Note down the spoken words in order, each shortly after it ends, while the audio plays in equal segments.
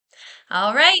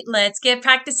All right, let's get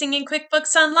practicing in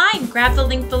QuickBooks Online. Grab the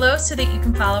link below so that you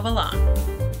can follow along.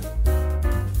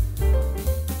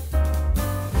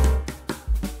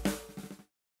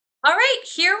 All right,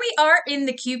 here we are in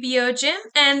the QBO gym,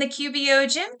 and the QBO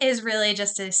gym is really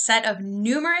just a set of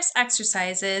numerous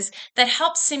exercises that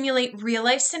help simulate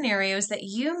real-life scenarios that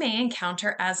you may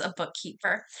encounter as a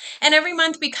bookkeeper. And every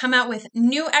month we come out with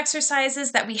new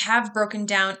exercises that we have broken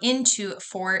down into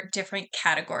 4 different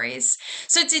categories.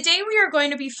 So today we are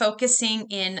going to be focusing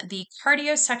in the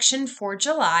cardio section for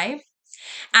July.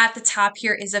 At the top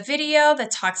here is a video that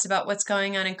talks about what's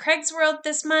going on in Craig's world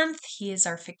this month. He is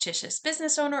our fictitious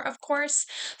business owner, of course.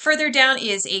 Further down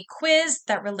is a quiz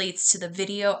that relates to the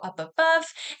video up above.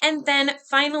 And then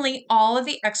finally, all of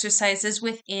the exercises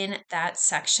within that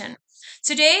section.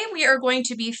 Today, we are going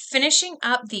to be finishing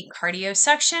up the cardio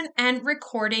section and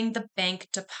recording the bank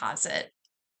deposit.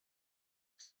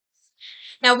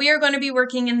 Now, we are going to be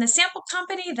working in the sample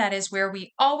company. That is where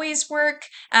we always work.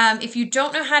 If you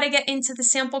don't know how to get into the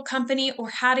sample company or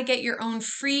how to get your own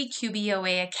free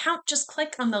QBOA account, just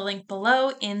click on the link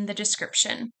below in the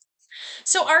description.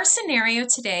 So our scenario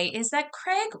today is that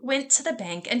Craig went to the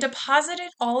bank and deposited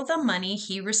all of the money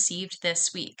he received this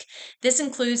week. This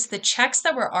includes the checks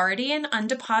that were already in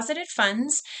undeposited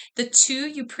funds, the 2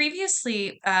 you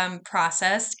previously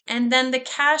processed, and then the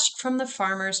cash from the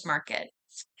farmer's market.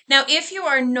 Now, if you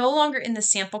are no longer in the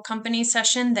sample company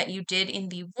session that you did in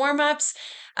the warm-ups,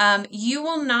 you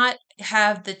will not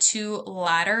have the 2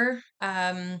 latter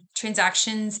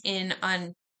transactions in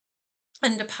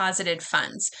undeposited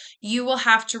funds. You will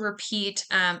have to repeat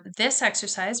this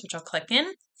exercise, which I'll click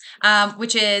in,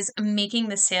 which is making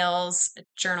the sales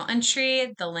journal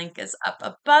entry. The link is up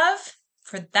above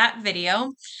for that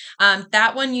video.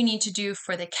 That one you need to do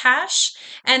for the cash.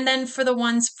 And then for the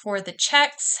ones for the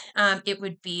checks, it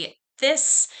would be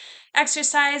this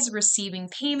exercise, receiving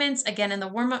payments. Again, in the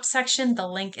warm-up section, the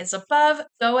link is above.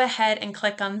 Go ahead and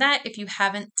click on that if you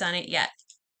haven't done it yet.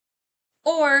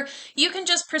 Or you can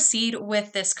just proceed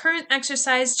with this current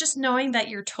exercise, just knowing that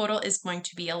your total is going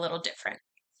to be a little different.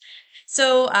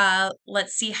 So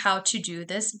let's see how to do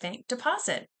this bank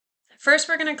deposit. First,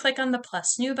 we're going to click on the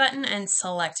plus new button and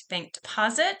select bank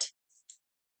deposit.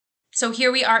 So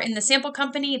here we are in the sample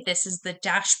company. This is the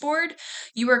dashboard.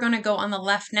 You are going to go on the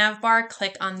left nav bar,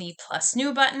 click on the plus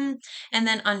new button, and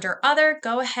then under other,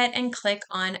 go ahead and click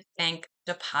on bank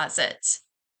deposit.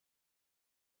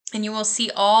 And you will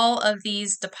see all of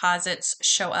these deposits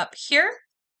show up here.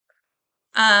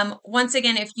 Once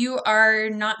again, if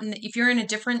you're in a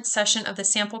different session of the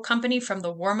sample company from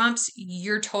the warm-ups,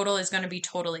 your total is going to be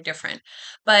totally different.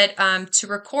 But to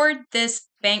record this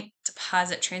bank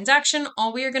deposit transaction,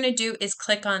 all we are going to do is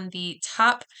click on the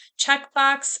top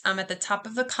checkbox at the top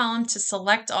of the column to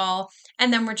select all,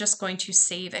 and then we're just going to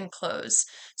save and close.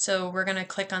 So we're going to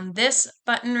click on this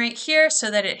button right here so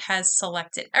that it has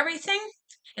selected everything.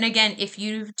 And again, if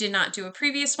you did not do a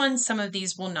previous one, some of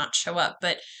these will not show up,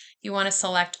 but you want to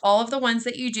select all of the ones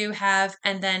that you do have,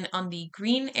 and then on the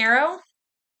green arrow,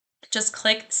 just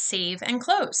click Save and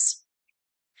Close.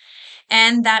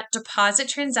 And that deposit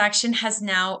transaction has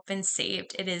now been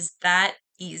saved. It is that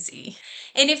easy.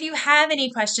 And if you have any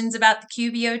questions about the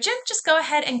QBO gym, just go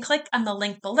ahead and click on the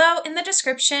link below in the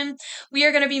description. We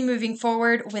are going to be moving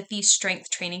forward with the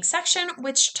strength training section,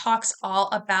 which talks all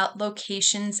about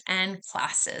locations and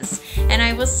classes. And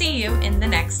I will see you in the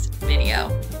next video.